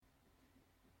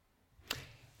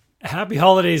Happy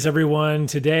holidays, everyone.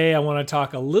 Today, I want to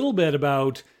talk a little bit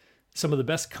about some of the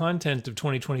best content of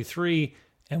 2023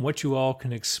 and what you all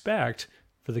can expect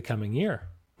for the coming year.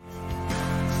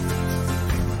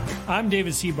 I'm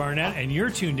David C. Barnett, and you're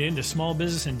tuned in to Small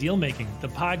Business and Deal Making, the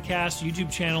podcast,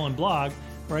 YouTube channel, and blog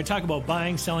where I talk about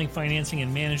buying, selling, financing,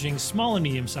 and managing small and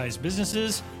medium-sized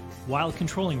businesses while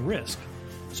controlling risk.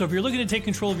 So if you're looking to take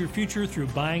control of your future through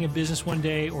buying a business one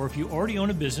day, or if you already own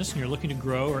a business and you're looking to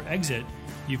grow or exit,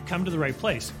 you've come to the right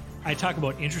place. I talk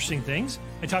about interesting things,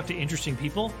 I talk to interesting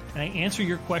people, and I answer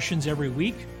your questions every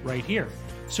week right here.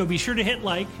 So be sure to hit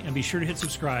like and be sure to hit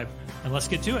subscribe, and let's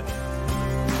get to it.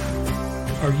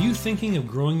 Are you thinking of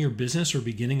growing your business or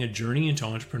beginning a journey into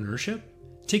entrepreneurship?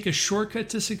 Take a shortcut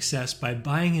to success by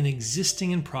buying an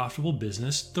existing and profitable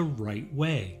business the right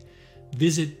way.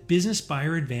 Visit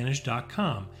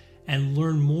businessbuyeradvantage.com and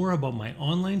learn more about my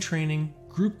online training,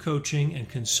 group coaching, and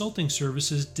consulting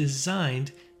services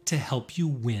designed to help you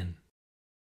win.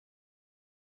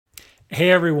 Hey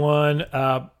everyone.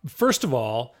 First of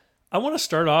all, I want to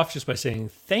start off just by saying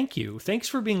thank you. Thanks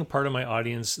for being a part of my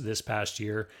audience this past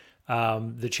year.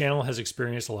 The channel has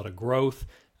experienced a lot of growth.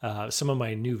 Some of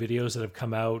my new videos that have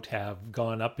come out have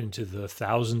gone up into the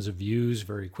thousands of views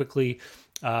very quickly.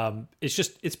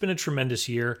 It's been a tremendous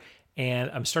year,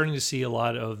 and I'm starting to see a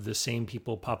lot of the same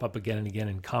people pop up again and again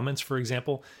in comments, for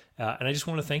example. And I just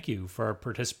want to thank you for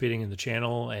participating in the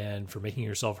channel and for making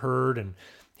yourself heard and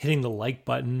hitting the like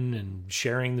button and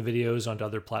sharing the videos onto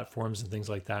other platforms and things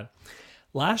like that.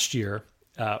 Last year,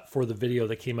 for the video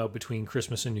that came out between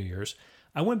Christmas and New Year's,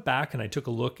 I went back and I took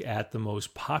a look at the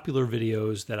most popular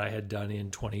videos that I had done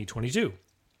in 2022.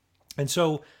 And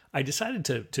so I decided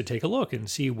to take a look and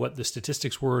see what the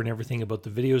statistics were and everything about the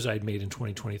videos I'd made in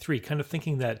 2023, kind of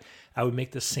thinking that I would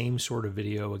make the same sort of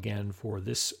video again for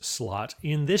this slot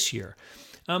in this year.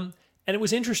 And it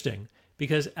was interesting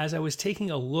because as I was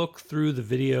taking a look through the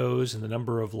videos and the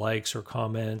number of likes or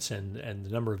comments and the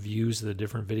number of views that the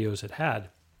different videos had,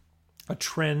 a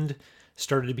trend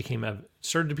started to become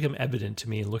evident to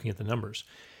me in looking at the numbers.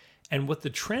 And what the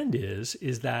trend is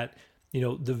that,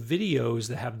 the videos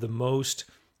that have the most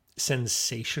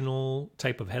sensational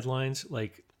type of headlines,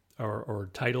 like or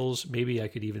titles, maybe I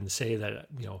could even say that,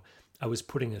 I was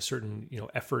putting a certain,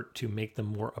 effort to make them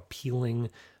more appealing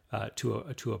to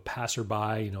a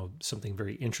passerby, something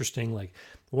very interesting. Like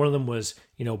one of them was,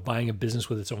 buying a business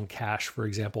with its own cash, for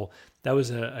example. That was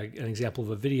an example of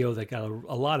a video that got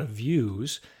a lot of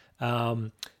views.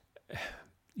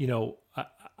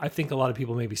 I think a lot of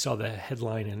people maybe saw the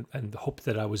headline and hoped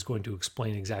that I was going to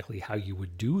explain exactly how you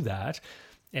would do that.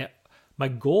 And my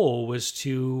goal was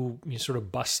to sort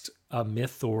of bust a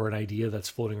myth or an idea that's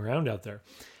floating around out there.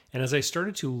 And as I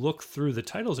started to look through the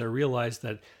titles, I realized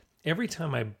that every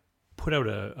time I put out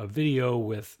a video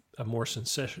with a more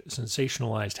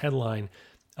sensationalized headline,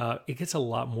 it gets a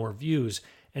lot more views.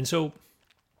 And so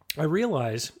I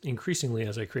realize increasingly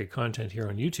as I create content here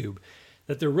on YouTube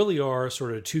that there really are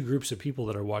sort of two groups of people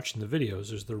that are watching the videos.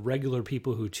 There's the regular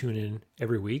people who tune in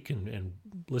every week and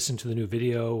listen to the new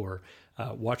video or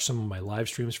watch some of my live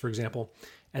streams, for example.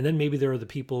 And then maybe there are the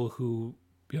people who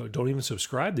don't even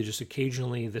subscribe. They just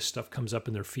occasionally, this stuff comes up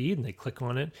in their feed and they click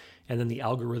on it. And then the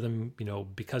algorithm,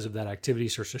 because of that activity,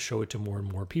 starts to show it to more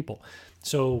and more people.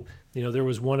 So, there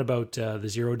was one about the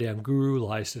Zero Damn Guru,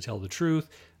 Lies to Tell the Truth.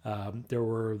 There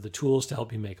were the tools to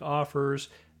help you make offers.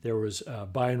 There was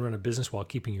buy and run a business while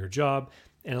keeping your job.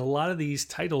 And a lot of these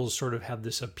titles sort of have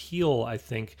this appeal, I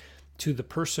think, to the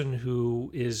person who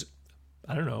is,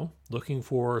 looking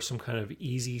for some kind of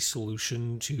easy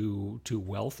solution to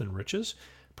wealth and riches,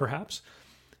 perhaps.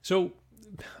 So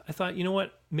I thought,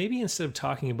 maybe instead of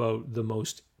talking about the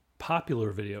most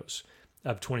popular videos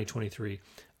of 2023,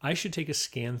 I should take a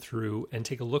scan through and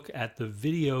take a look at the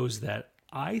videos that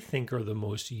I think are the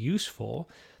most useful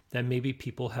that maybe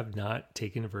people have not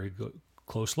taken a very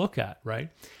close look at, right?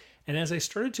 And as I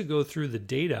started to go through the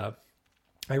data,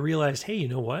 I realized, hey, you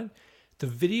know what? The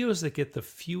videos that get the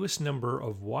fewest number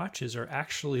of watches are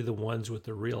actually the ones with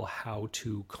the real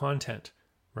how-to content,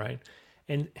 right?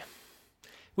 And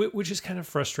which is kind of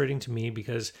frustrating to me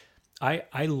because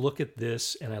I look at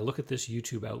this and I look at this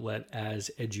YouTube outlet as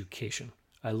education.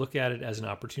 I look at it as an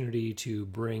opportunity to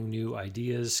bring new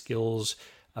ideas, skills,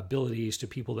 abilities to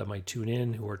people that might tune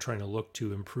in who are trying to look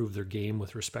to improve their game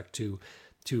with respect to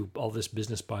all this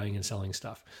business buying and selling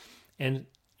stuff. And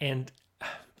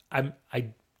I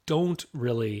don't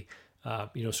really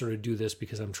sort of do this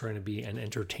because I'm trying to be an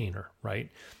entertainer, right?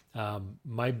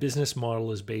 My business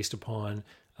model is based upon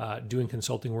doing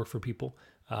consulting work for people,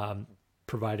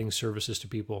 providing services to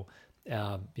people,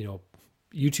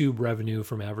 YouTube revenue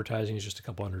from advertising is just a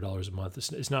couple $100 a month.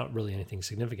 It's not really anything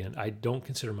significant. I don't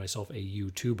consider myself a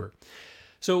YouTuber.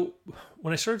 So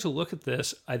when I started to look at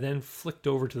this, I then flicked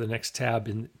over to the next tab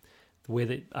in the way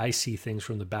that I see things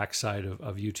from the backside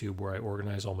of YouTube, where I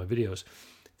organize all my videos.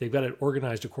 They've got it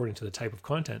organized according to the type of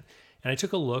content. And I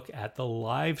took a look at the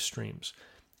live streams.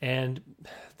 And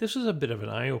this was a bit of an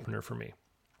eye-opener for me,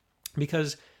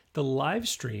 because the live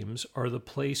streams are the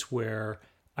place where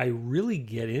I really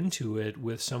get into it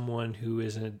with someone who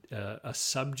is a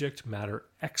subject matter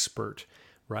expert,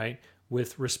 right?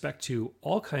 With respect to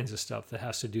all kinds of stuff that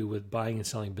has to do with buying and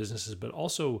selling businesses, but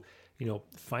also,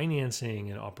 financing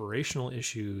and operational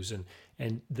issues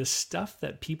and the stuff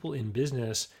that people in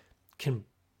business can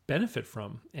benefit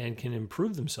from and can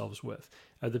improve themselves with.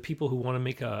 The people who want to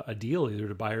make a deal, either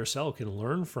to buy or sell, can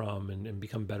learn from and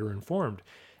become better informed.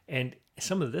 And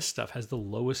some of this stuff has the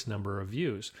lowest number of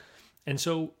views. And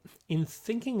so in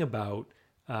thinking about,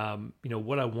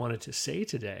 what I wanted to say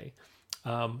today,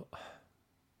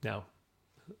 now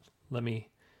let me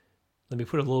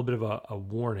put a little bit of a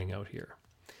warning out here.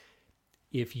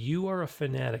 If you are a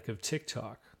fanatic of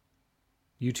TikTok,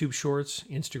 YouTube Shorts,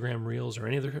 Instagram Reels, or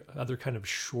any other kind of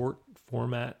short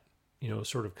format,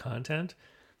 sort of content,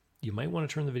 you might want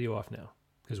to turn the video off now,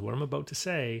 because what I'm about to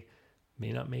say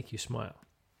may not make you smile.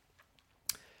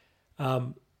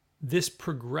 This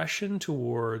progression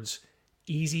towards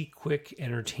easy, quick,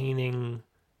 entertaining,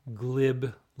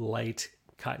 glib, light,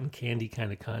 cotton candy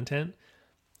kind of content,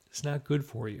 it's not good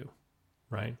for you,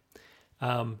 right?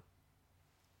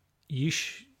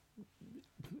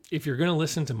 If you're going to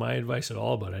listen to my advice at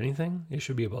all about anything, it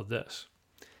should be about this.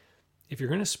 If you're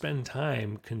going to spend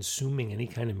time consuming any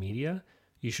kind of media,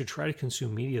 you should try to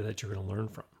consume media that you're going to learn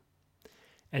from.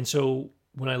 And so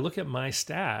when I look at my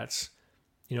stats,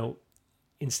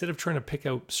 instead of trying to pick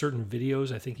out certain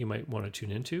videos I think you might want to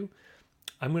tune into,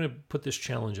 I'm going to put this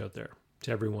challenge out there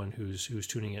to everyone who's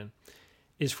tuning in,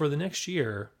 is for the next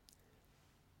year,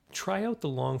 try out the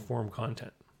long form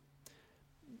content.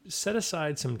 Set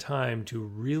aside some time to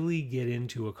really get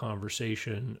into a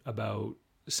conversation about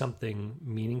something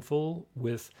meaningful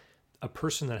with a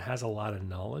person that has a lot of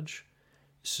knowledge.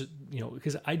 So,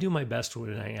 because I do my best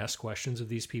when I ask questions of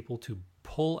these people to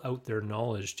pull out their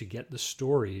knowledge to get the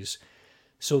stories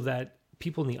so that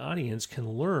people in the audience can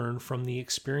learn from the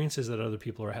experiences that other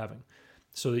people are having.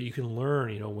 So that you can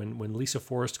learn, when Lisa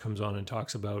Forrest comes on and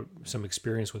talks about some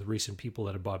experience with recent people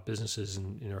that have bought businesses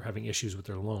and are having issues with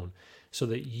their loan, so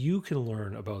that you can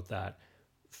learn about that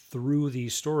through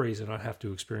these stories and not have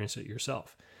to experience it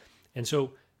yourself. And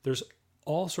so there's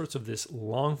all sorts of this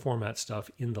long format stuff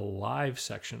in the live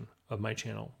section of my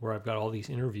channel where I've got all these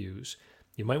interviews.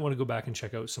 You might want to go back and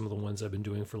check out some of the ones I've been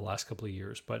doing for the last couple of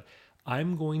years, but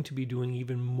I'm going to be doing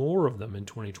even more of them in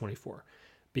 2024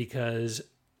 because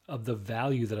of the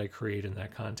value that I create in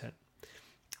that content.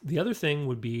 The other thing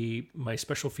would be my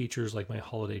special features like my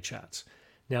holiday chats.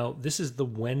 Now, this is the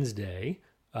Wednesday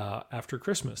after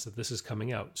Christmas that this is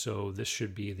coming out. So this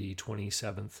should be the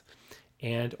 27th.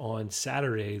 And on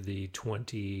Saturday, the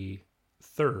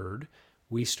 23rd,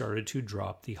 we started to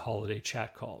drop the holiday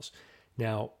chat calls.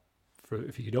 Now,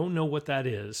 if you don't know what that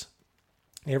is,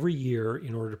 every year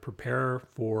in order to prepare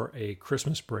for a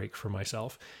Christmas break for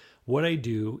myself, what I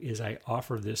do is I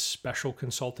offer this special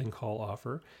consulting call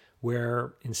offer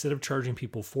where instead of charging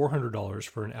people $400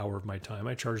 for an hour of my time,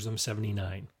 I charge them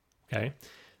 $79. Okay.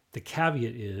 The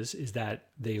caveat is that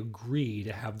they agree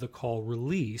to have the call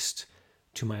released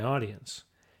to my audience.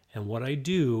 And what I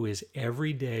do is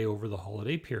every day over the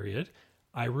holiday period,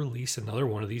 I release another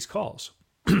one of these calls.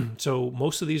 So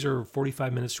most of these are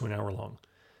 45 minutes to an hour long.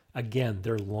 Again,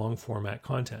 they're long format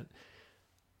content.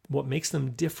 What makes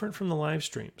them different from the live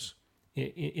streams?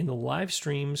 In the live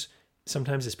streams,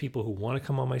 sometimes it's people who want to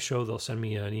come on my show. They'll send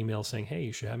me an email saying, hey,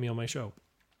 you should have me on my show.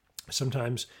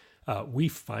 Sometimes we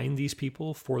find these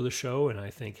people for the show and I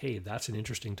think, hey, that's an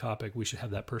interesting topic. We should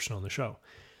have that person on the show.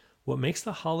 What makes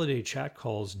the holiday chat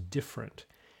calls different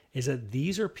is that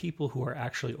these are people who are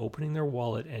actually opening their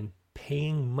wallet and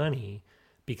paying money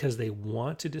because they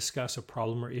want to discuss a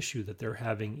problem or issue that they're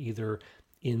having either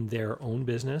in their own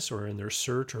business or in their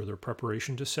search or their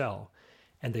preparation to sell.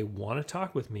 And they want to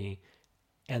talk with me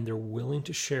and they're willing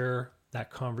to share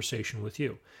that conversation with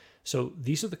you. So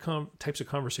these are the types of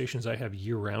conversations I have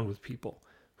year round with people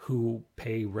who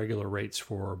pay regular rates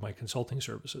for my consulting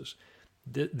services.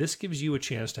 This gives you a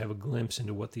chance to have a glimpse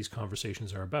into what these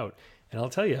conversations are about. And I'll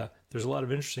tell you, there's a lot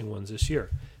of interesting ones this year.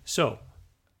 So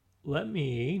let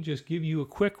me just give you a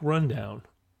quick rundown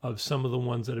of some of the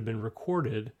ones that have been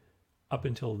recorded up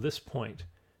until this point,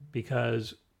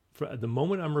 because For the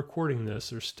moment I'm recording this,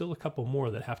 there's still a couple more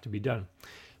that have to be done.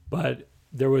 But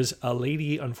there was a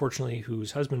lady, unfortunately,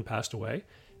 whose husband passed away,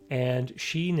 and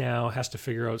she now has to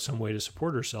figure out some way to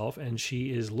support herself, and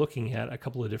she is looking at a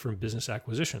couple of different business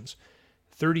acquisitions.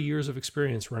 30 years of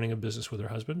experience running a business with her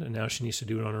husband, and now she needs to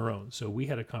do it on her own. So we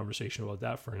had a conversation about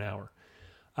that for an hour.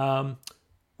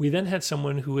 We then had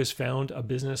someone who has found a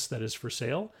business that is for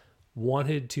sale,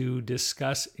 wanted to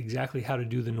discuss exactly how to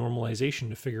do the normalization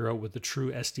to figure out what the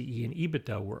true SDE and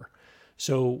EBITDA were.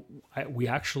 So we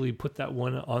actually put that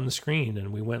one on the screen,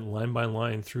 and we went line by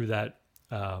line through that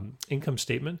income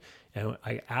statement, and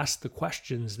I asked the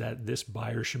questions that this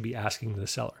buyer should be asking the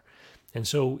seller. And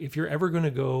so if you're ever going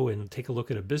to go and take a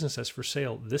look at a business that's for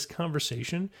sale, this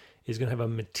conversation is going to have a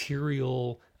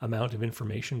material amount of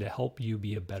information to help you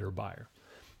be a better buyer.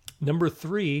 Number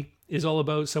 3 is all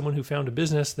about someone who found a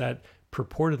business that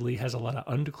purportedly has a lot of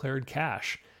undeclared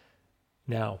cash.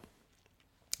 Now,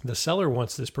 the seller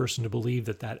wants this person to believe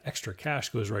that that extra cash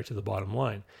goes right to the bottom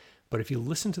line. But if you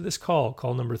listen to this call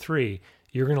number 3,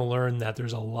 you're going to learn that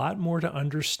there's a lot more to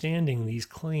understanding these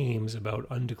claims about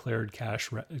undeclared cash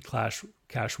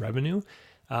revenue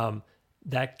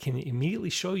that can immediately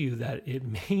show you that it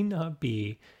may not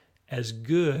be as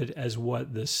good as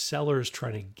what the seller's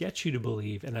trying to get you to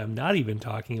believe. And I'm not even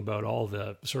talking about all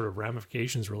the sort of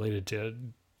ramifications related to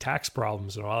tax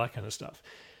problems and all that kind of stuff,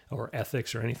 or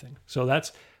ethics or anything. So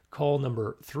that's call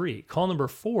number 3. Call number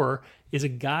 4 is a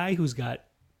guy who's got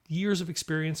years of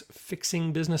experience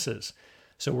fixing businesses.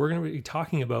 So we're going to be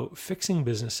talking about fixing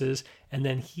businesses, and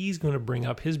then he's going to bring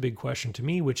up his big question to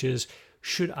me, which is,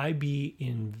 should I be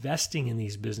investing in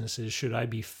these businesses? Should I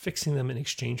be fixing them in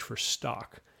exchange for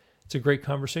stock? It's a great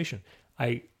conversation.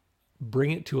 I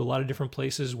bring it to a lot of different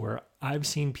places where I've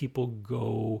seen people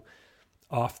go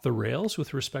off the rails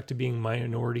with respect to being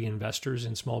minority investors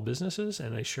in small businesses,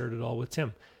 and I shared it all with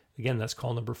Tim. Again, that's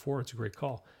call number 4. It's a great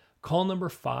call. Call number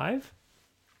 5,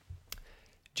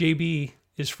 JB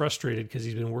is frustrated because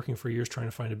he's been working for years trying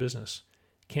to find a business.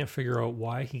 Can't figure out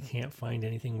why he can't find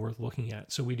anything worth looking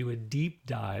at. So we do a deep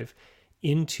dive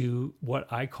into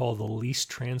what I call the least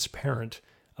transparent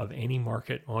of any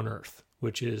market on earth,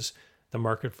 which is the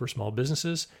market for small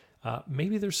businesses.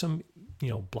 Maybe there's some,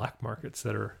 black markets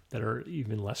that are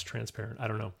even less transparent. I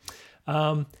don't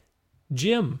know.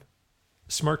 Jim,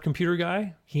 smart computer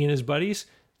guy, he and his buddies,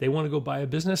 they want to go buy a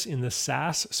business in the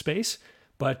SaaS space,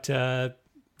 but they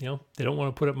don't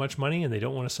want to put up much money and they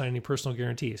don't want to sign any personal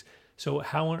guarantees. So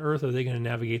how on earth are they going to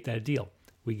navigate that deal?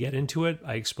 We get into it.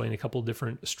 I explain a couple of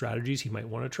different strategies he might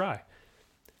want to try.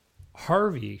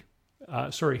 Harry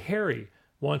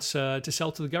wants to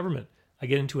sell to the government. I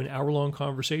get into an hour-long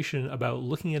conversation about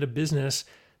looking at a business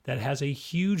that has a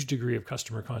huge degree of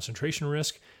customer concentration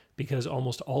risk because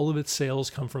almost all of its sales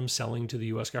come from selling to the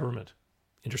U.S. government.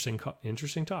 Interesting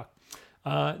talk.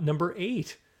 Number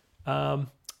 8, a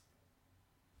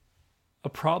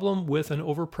problem with an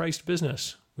overpriced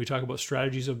business. We talk about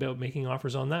strategies about making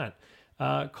offers on that.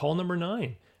 Call number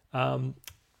 9.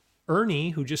 Ernie,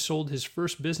 who just sold his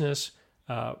first business,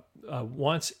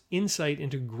 wants insight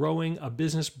into growing a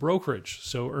business brokerage.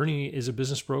 So Ernie is a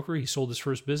business broker. He sold his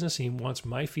first business. He wants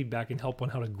my feedback and help on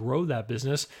how to grow that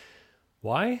business.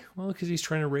 Why? Well, because he's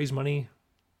trying to raise money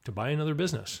to buy another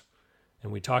business.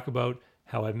 And we talk about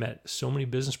how I've met so many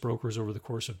business brokers over the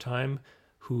course of time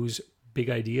whose big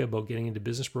idea about getting into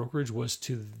business brokerage was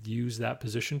to use that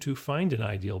position to find an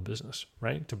ideal business,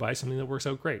 right? To buy something that works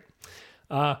out great.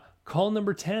 Call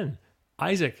number 10,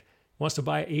 Isaac wants to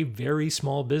buy a very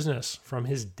small business from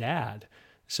his dad.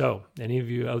 So any of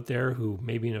you out there who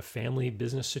may be in a family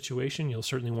business situation, you'll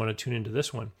certainly want to tune into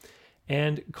this one.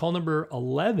 And call number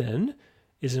 11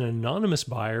 is an anonymous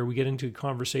buyer. We get into a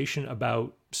conversation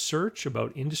about search,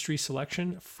 about industry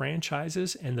selection,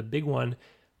 franchises, and the big one,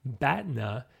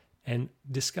 BATNA, and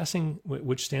discussing,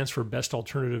 which stands for Best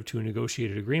Alternative to a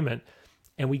Negotiated Agreement.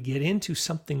 And we get into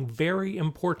something very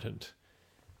important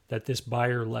that this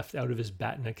buyer left out of his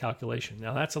BATNA calculation.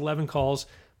 Now that's 11 calls,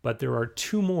 but there are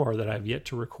 2 more that I've yet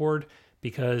to record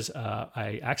because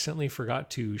I accidentally forgot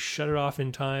to shut it off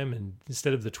in time. And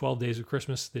instead of the 12 days of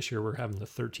Christmas, this year we're having the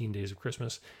 13 days of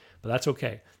Christmas, but that's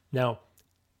okay. Now,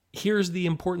 here's the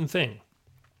important thing.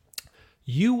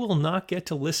 You will not get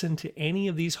to listen to any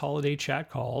of these holiday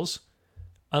chat calls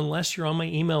unless you're on my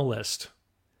email list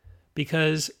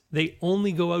because they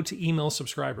only go out to email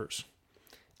subscribers.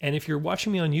 And if you're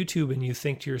watching me on YouTube and you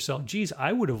think to yourself, geez,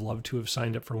 I would have loved to have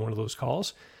signed up for one of those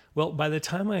calls. Well, by the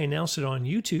time I announced it on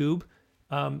YouTube,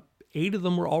 8 of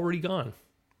them were already gone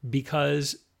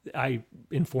because I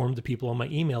informed the people on my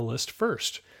email list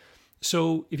first.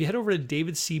 So if you head over to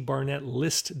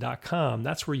davidcbarnettlist.com,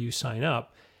 that's where you sign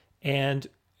up. And,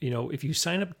 if you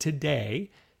sign up today,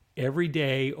 every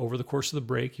day over the course of the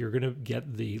break, you're going to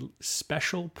get the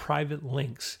special private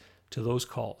links to those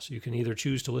calls. You can either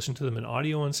choose to listen to them in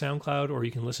audio on SoundCloud, or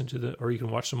you can or you can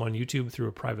watch them on YouTube through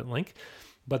a private link,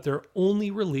 but they're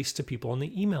only released to people on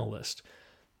the email list.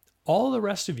 All the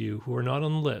rest of you who are not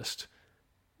on the list,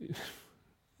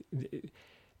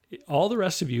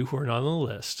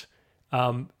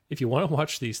 if you want to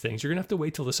watch these things, you're going to have to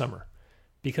wait till the summer,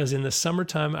 because in the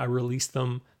summertime, I release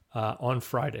them on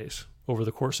Fridays over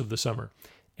the course of the summer.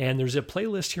 And there's a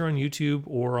playlist here on YouTube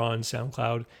or on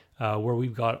SoundCloud where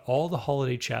we've got all the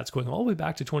holiday chats going all the way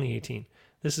back to 2018.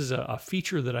 This is a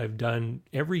feature that I've done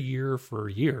every year for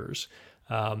years.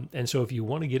 And so if you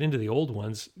want to get into the old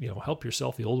ones, help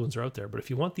yourself. The old ones are out there. But if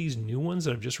you want these new ones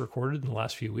that I've just recorded in the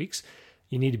last few weeks,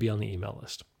 you need to be on the email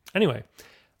list. Anyway,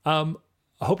 I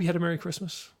hope you had a Merry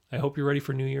Christmas. I hope you're ready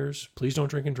for New Year's. Please don't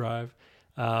drink and drive.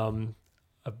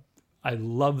 I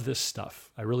love this stuff.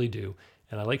 I really do.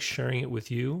 And I like sharing it with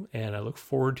you. And I look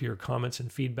forward to your comments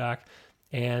and feedback.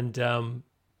 And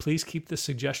please keep the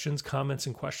suggestions, comments,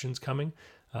 and questions coming.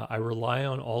 I rely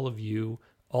on all of you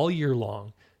all year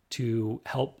long to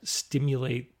help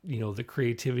stimulate, the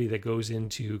creativity that goes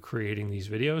into creating these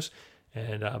videos.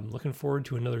 And I'm looking forward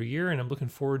to another year. And I'm looking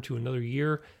forward to another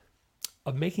year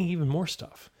of making even more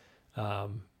stuff.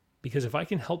 Because if I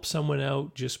can help someone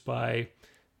out just by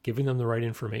giving them the right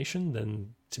information,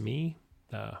 then to me,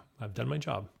 I've done my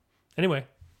job. Anyway,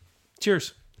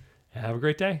 cheers. Have a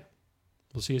great day.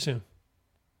 We'll see you soon.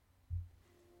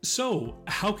 So,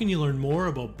 how can you learn more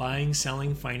about buying,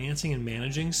 selling, financing, and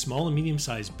managing small and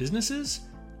medium-sized businesses?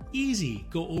 Easy.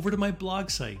 Go over to my blog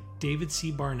site,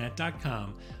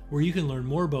 davidcbarnett.com, where you can learn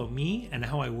more about me and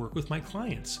how I work with my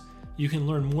clients. You can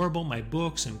learn more about my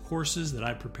books and courses that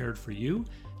I've prepared for you.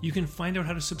 You can find out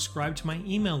how to subscribe to my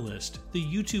email list, the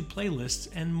YouTube playlists,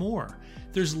 and more.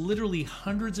 There's literally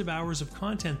hundreds of hours of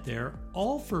content there,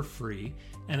 all for free,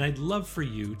 and I'd love for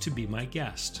you to be my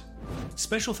guest.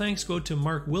 Special thanks go to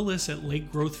Mark Willis at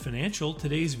Lake Growth Financial,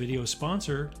 today's video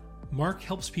sponsor. Mark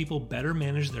helps people better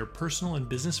manage their personal and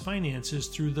business finances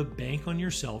through the Bank on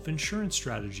Yourself insurance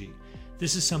strategy.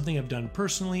 This is something I've done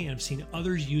personally, and I've seen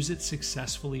others use it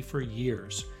successfully for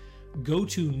years. Go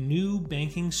to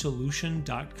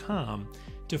newbankingsolution.com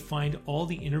to find all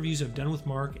the interviews I've done with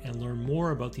Mark and learn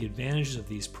more about the advantages of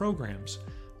these programs.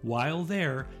 While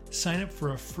there, sign up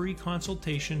for a free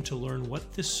consultation to learn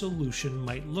what this solution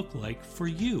might look like for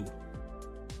you.